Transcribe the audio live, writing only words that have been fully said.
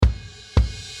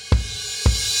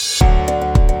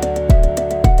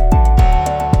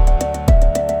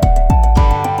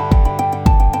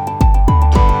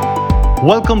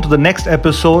Welcome to the next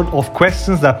episode of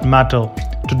Questions That Matter.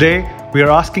 Today, we are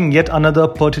asking yet another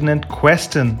pertinent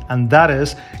question, and that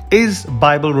is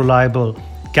Bible reliable?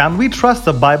 Can we trust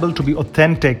the Bible to be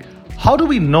authentic? How do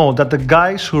we know that the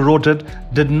guys who wrote it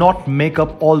did not make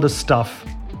up all the stuff?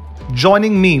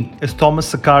 Joining me is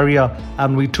Thomas Zakaria,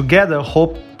 and we together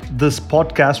hope this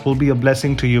podcast will be a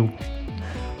blessing to you.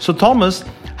 So Thomas,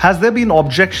 has there been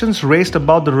objections raised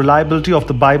about the reliability of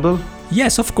the Bible?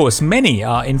 Yes, of course, many.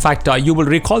 In fact, you will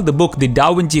recall the book The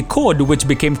Da Vinci Code, which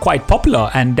became quite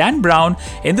popular. And Dan Brown,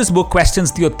 in this book,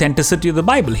 questions the authenticity of the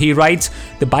Bible. He writes,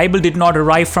 the Bible did not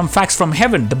arrive from facts from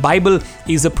heaven. The Bible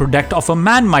is a product of a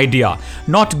man, my dear.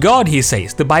 Not God, he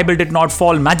says. The Bible did not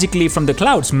fall magically from the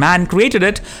clouds. Man created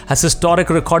it as a historic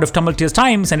record of tumultuous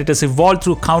times, and it has evolved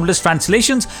through countless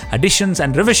translations, additions,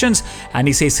 and revisions. And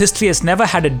he says history has never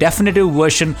had a definitive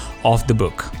version of the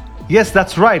book. Yes,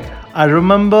 that's right. I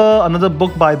remember another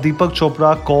book by Deepak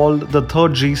Chopra called The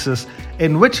Third Jesus,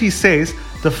 in which he says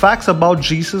the facts about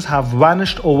Jesus have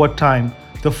vanished over time.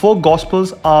 The four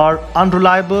Gospels are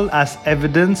unreliable as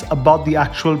evidence about the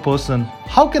actual person.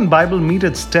 How can Bible meet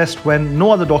its test when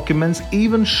no other documents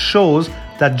even shows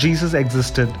that Jesus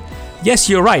existed? Yes,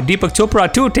 you're right. Deepak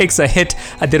Chopra too takes a hit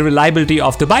at the reliability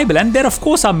of the Bible, and there of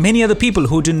course are many other people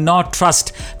who do not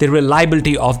trust the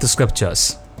reliability of the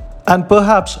scriptures. And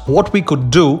perhaps what we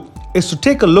could do is to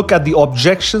take a look at the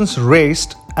objections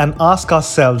raised and ask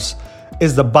ourselves,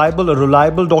 is the Bible a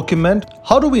reliable document?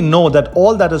 How do we know that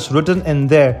all that is written in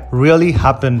there really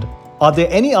happened? Are there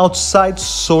any outside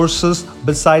sources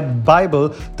beside Bible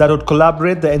that would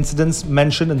corroborate the incidents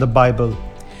mentioned in the Bible?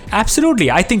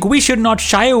 Absolutely. I think we should not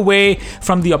shy away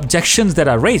from the objections that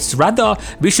are raised. Rather,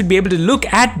 we should be able to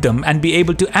look at them and be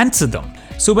able to answer them.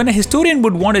 So when a historian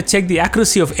would want to check the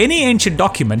accuracy of any ancient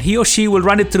document, he or she will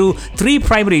run it through three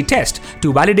primary tests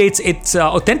to validate its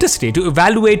authenticity, to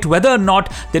evaluate whether or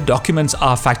not the documents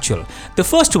are factual. The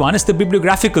first one is the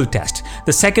bibliographical test.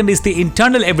 The second is the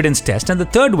internal evidence test. And the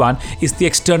third one is the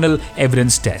external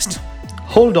evidence test.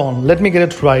 Hold on, let me get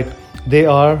it right. They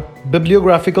are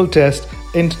bibliographical test,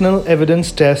 internal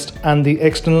evidence test, and the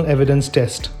external evidence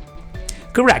test.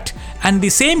 Correct. And the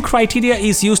same criteria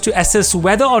is used to assess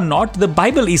whether or not the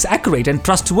Bible is accurate and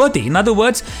trustworthy. In other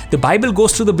words, the Bible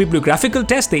goes through the bibliographical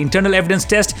test, the internal evidence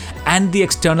test, and the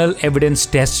external evidence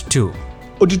test too.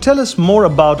 Would you tell us more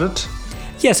about it?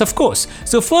 Yes, of course.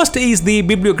 So first is the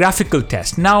bibliographical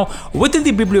test. Now, within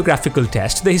the bibliographical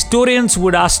test, the historians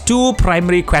would ask two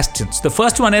primary questions. The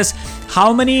first one is,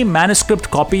 how many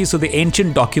manuscript copies of the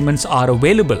ancient documents are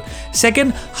available?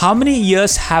 Second, how many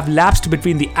years have lapsed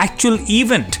between the actual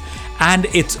event and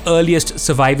its earliest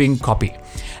surviving copy?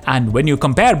 And when you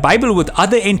compare Bible with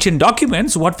other ancient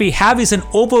documents, what we have is an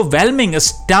overwhelming,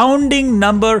 astounding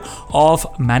number of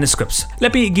manuscripts.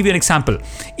 Let me give you an example.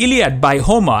 Iliad by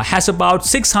Homer has about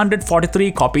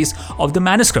 643 copies of the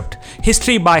manuscript.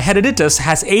 History by Herodotus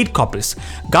has 8 copies.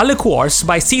 Gallic Wars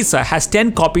by Caesar has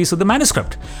 10 copies of the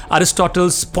manuscript.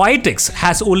 Aristotle's Poetics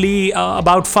has only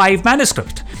about 5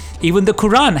 manuscripts. Even the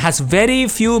Quran has very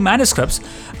few manuscripts,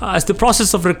 as the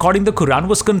process of recording the Quran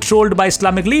was controlled by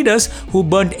Islamic leaders who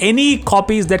burnt any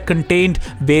copies that contained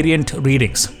variant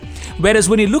readings. Whereas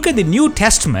when you look at the New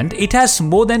Testament, it has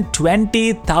more than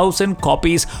 20,000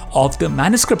 copies of the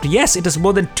manuscript. Yes, it has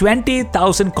more than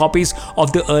 20,000 copies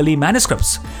of the early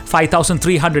manuscripts.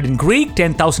 5,300 in Greek,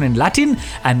 10,000 in Latin,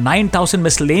 and 9,000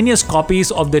 miscellaneous copies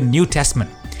of the New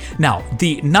Testament. Now,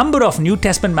 the number of New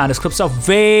Testament manuscripts are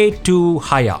way too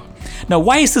higher. Now,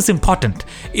 why is this important?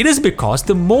 It is because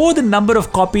the more the number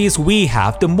of copies we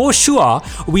have, the more sure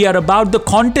we are about the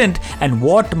content and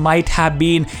what might have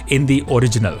been in the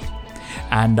original.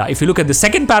 And if you look at the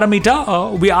second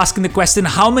parameter, we are asking the question,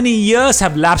 how many years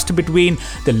have lapsed between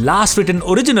the last written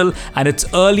original and its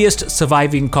earliest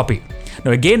surviving copy?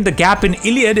 Now again, the gap in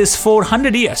Iliad is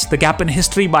 400 years. The gap in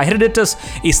History by Herodotus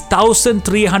is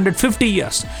 1,350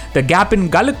 years. The gap in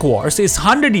Gallic Wars is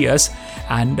 100 years.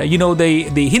 And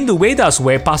the Hindu Vedas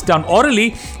were passed down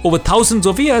orally over thousands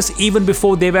of years even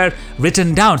before they were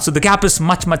written down. So the gap is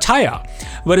much, much higher.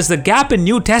 Whereas the gap in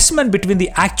New Testament between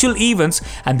the actual events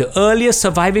and the earliest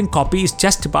surviving copy is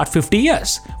just about 50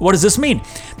 years. What does this mean?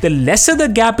 The lesser the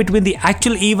gap between the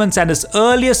actual events and its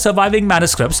earliest surviving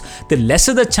manuscripts, the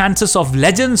lesser the chances of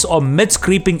legends or myths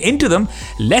creeping into them,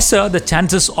 lesser the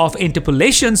chances of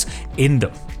interpolations in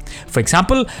them. For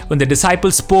example, when the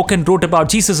disciples spoke and wrote about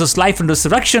Jesus' life and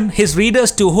resurrection, his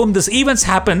readers to whom these events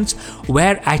happened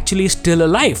were actually still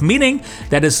alive, meaning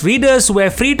that his readers were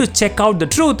free to check out the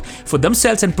truth for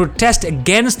themselves and protest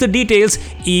against the details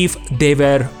if they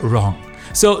were wrong.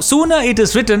 So sooner it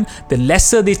is written, the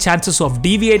lesser the chances of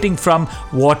deviating from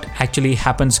what actually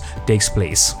happens takes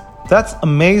place. That's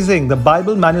amazing. The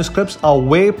Bible manuscripts are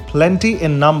way plenty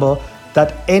in number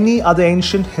that any other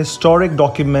ancient historic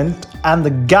document, and the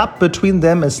gap between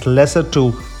them is lesser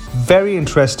too. Very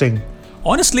interesting.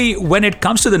 Honestly, when it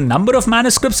comes to the number of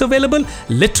manuscripts available,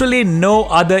 literally no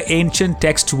other ancient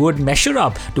text would measure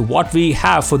up to what we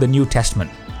have for the New Testament.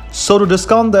 So to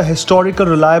discount the historical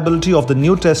reliability of the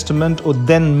New Testament would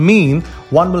then mean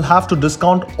one will have to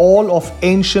discount all of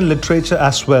ancient literature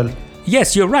as well.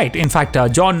 Yes, you're right. In fact,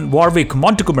 John Warwick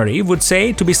Montgomery would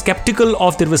say to be skeptical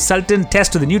of the resultant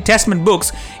test of the New Testament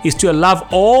books is to allow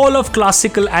all of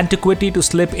classical antiquity to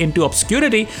slip into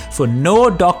obscurity, for no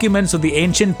documents of the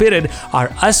ancient period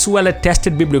are as well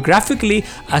attested bibliographically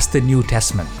as the New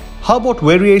Testament. How about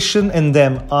variation in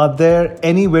them? Are there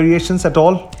any variations at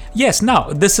all? Yes, now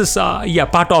this is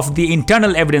part of the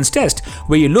internal evidence test,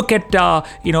 where you look at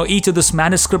each of these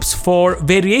manuscripts for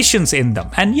variations in them.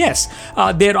 And yes,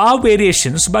 there are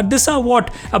variations, but these are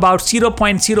about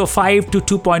 0.05 to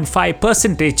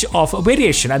 2.5% of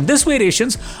variation, and these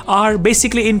variations are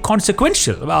basically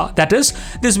inconsequential. That is,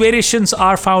 these variations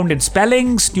are found in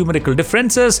spellings, numerical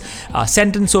differences,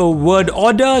 sentence or word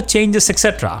order changes,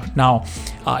 etc. Now,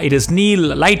 it is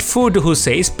Neil Lightfoot who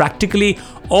says practically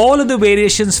all of the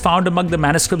variations found among the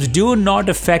manuscripts do not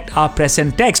affect our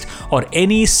present text or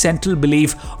any central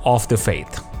belief of the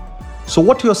faith. So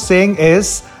what you're saying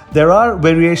is there are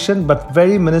variation but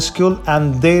very minuscule,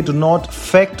 and they do not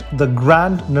affect the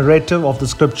grand narrative of the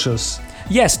scriptures.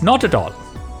 Yes, not at all.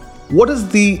 What is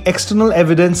the external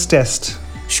evidence test?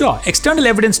 Sure. External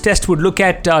evidence test would look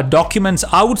at documents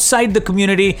outside the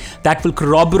community that will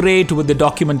corroborate with the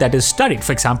document that is studied.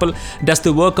 For example, does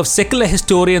the work of secular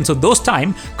historians of those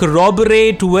time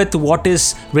corroborate with what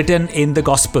is written in the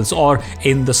Gospels or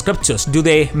in the Scriptures? Do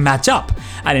they match up?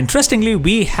 And interestingly,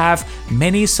 we have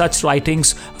many such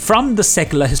writings from the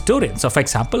secular historians. So, for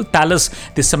example, Thallus,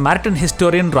 the Samaritan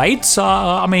historian, writes,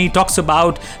 he talks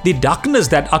about the darkness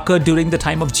that occurred during the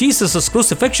time of Jesus'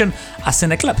 crucifixion as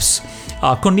an eclipse.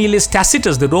 Cornelius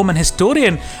Tacitus, the Roman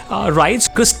historian, writes,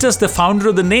 Christus, the founder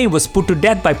of the name, was put to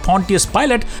death by Pontius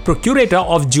Pilate, procurator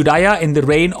of Judea in the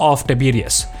reign of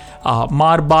Tiberius.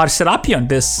 Marbar Serapion,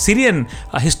 the Syrian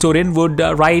historian, would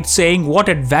write saying, what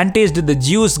advantage did the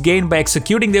Jews gain by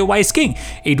executing their wise king?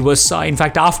 It was, in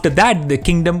fact, after that the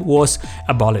kingdom was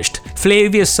abolished.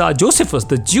 Flavius Josephus,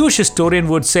 the Jewish historian,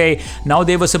 would say, now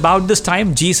there was about this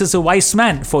time Jesus a wise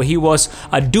man, for he was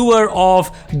a doer of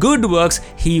good works,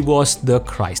 he was the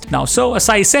Christ. Now, so as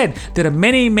I said, there are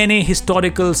many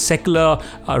historical secular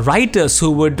writers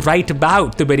who would write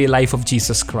about the very life of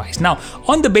Jesus Christ. Now,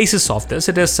 on the basis of this,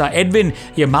 it is Edwin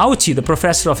Yamauchi, the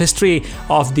professor of history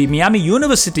of the Miami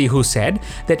University, who said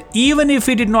that even if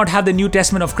we did not have the New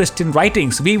Testament of Christian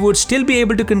writings, we would still be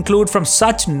able to conclude from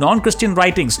such non-Christian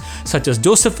writings such as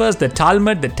Josephus, the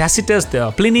Talmud, the Tacitus,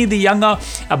 the Pliny the Younger,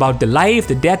 about the life,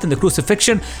 the death and the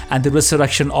crucifixion and the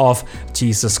resurrection of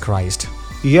Jesus Christ.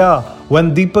 Yeah,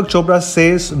 when Deepak Chopra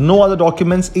says no other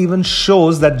documents even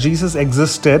shows that Jesus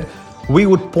existed, we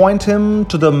would point him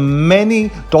to the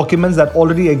many documents that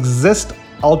already exist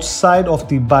outside of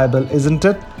the Bible, isn't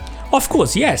it? Of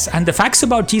course, yes. And the facts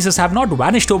about Jesus have not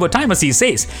vanished over time, as he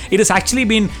says. It has actually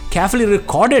been carefully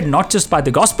recorded not just by the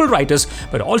gospel writers,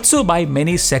 but also by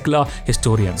many secular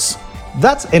historians.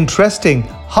 That's interesting.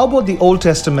 How about the Old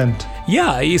Testament?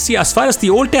 Yeah, you see, as far as the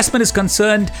Old Testament is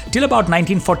concerned, till about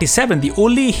 1947, the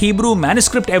only Hebrew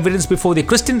manuscript evidence before the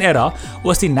Christian era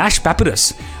was the Nash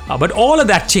Papyrus. But all of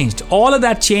that changed. All of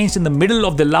that changed in the middle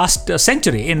of the last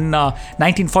century. In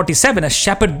 1947, a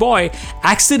shepherd boy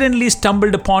accidentally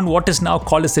stumbled upon what is now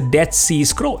called as the Dead Sea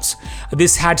Scrolls.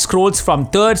 This had scrolls from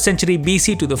 3rd century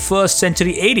BC to the 1st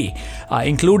century AD.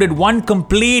 Included one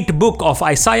complete book of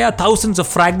Isaiah, thousands of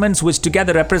fragments which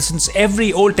together represents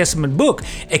every Old Testament book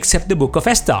except the book of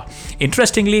Esther.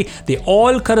 Interestingly, they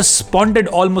all corresponded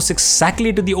almost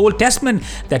exactly to the Old Testament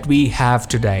that we have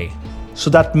today. So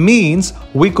that means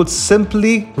we could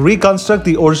simply reconstruct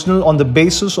the original on the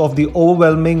basis of the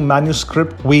overwhelming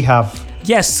manuscript we have.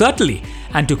 Yes, certainly.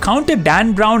 And to counter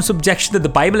Dan Brown's objection that the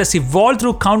Bible has evolved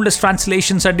through countless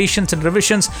translations, additions, and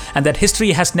revisions, and that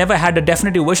history has never had a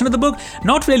definitive version of the book,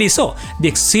 not really so. The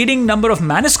exceeding number of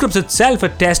manuscripts itself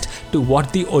attest to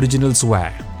what the originals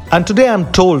were. And today I'm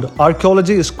told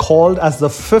archaeology is called as the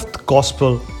fifth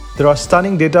gospel. There are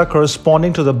stunning data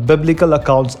corresponding to the biblical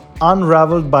accounts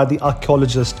unraveled by the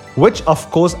archaeologist, which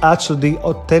of course adds to the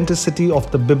authenticity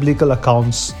of the biblical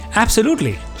accounts.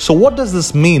 Absolutely. So what does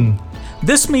this mean?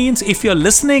 This means if you're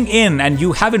listening in and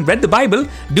you haven't read the Bible,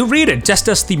 do read it, just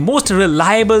as the most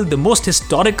reliable, the most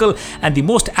historical, and the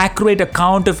most accurate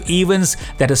account of events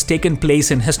that has taken place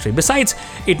in history. Besides,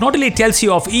 it not only tells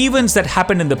you of events that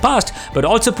happened in the past, but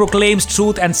also proclaims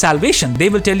truth and salvation. They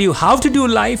will tell you how to do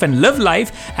life and live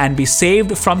life and be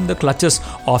saved from the clutches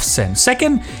of sin.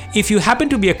 Second, if you happen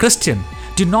to be a Christian,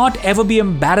 do not ever be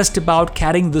embarrassed about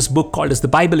carrying this book called as the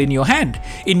Bible in your hand.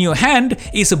 In your hand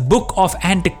is a book of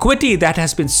antiquity that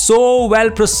has been so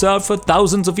well preserved for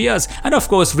thousands of years. And of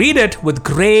course, read it with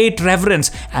great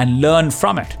reverence and learn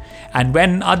from it. And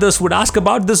when others would ask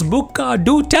about this book,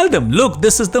 do tell them, look,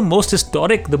 this is the most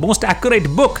historic, the most accurate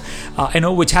book,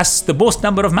 which has the most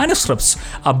number of manuscripts.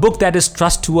 A book that is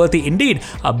trustworthy indeed.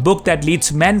 A book that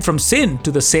leads men from sin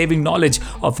to the saving knowledge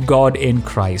of God in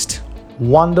Christ.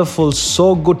 Wonderful.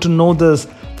 So good to know this.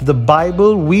 The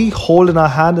Bible we hold in our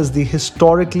hand is the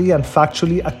historically and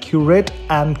factually accurate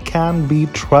and can be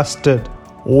trusted.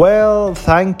 Well,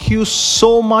 thank you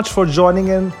so much for joining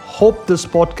in. Hope this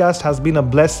podcast has been a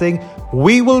blessing.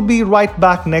 We will be right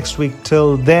back next week.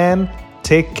 Till then,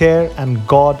 take care and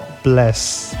God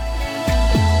bless.